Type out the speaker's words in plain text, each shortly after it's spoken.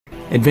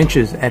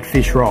Adventures at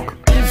Fish Rock.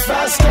 If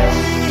I stay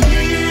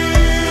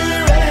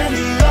here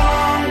any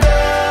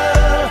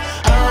longer,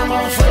 I'm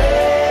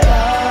afraid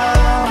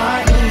I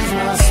might lose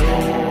my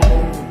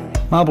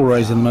soul. Marble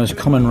rays are the most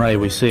common ray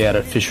we see out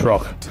at Fish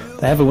Rock.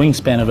 They have a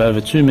wingspan of over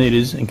 2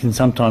 metres and can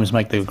sometimes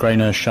make the grey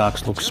nurse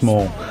sharks look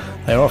small.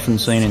 They are often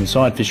seen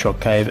inside Fish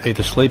Rock Cave,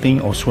 either sleeping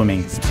or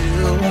swimming.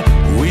 Still,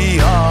 we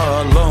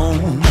are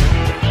alone.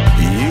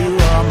 You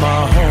are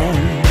my home,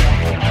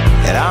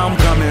 and I'm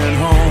coming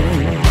home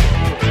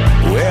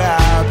where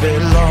I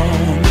belong.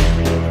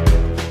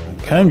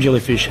 Comb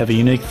jellyfish have a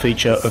unique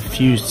feature of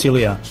fused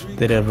cilia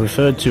that are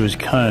referred to as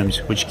combs,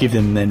 which give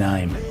them their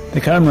name. The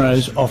comb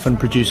rows often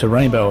produce a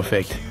rainbow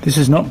effect. This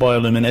is not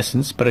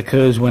bioluminescence, but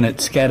occurs when it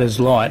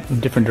scatters light in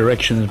different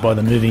directions by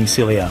the moving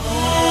cilia.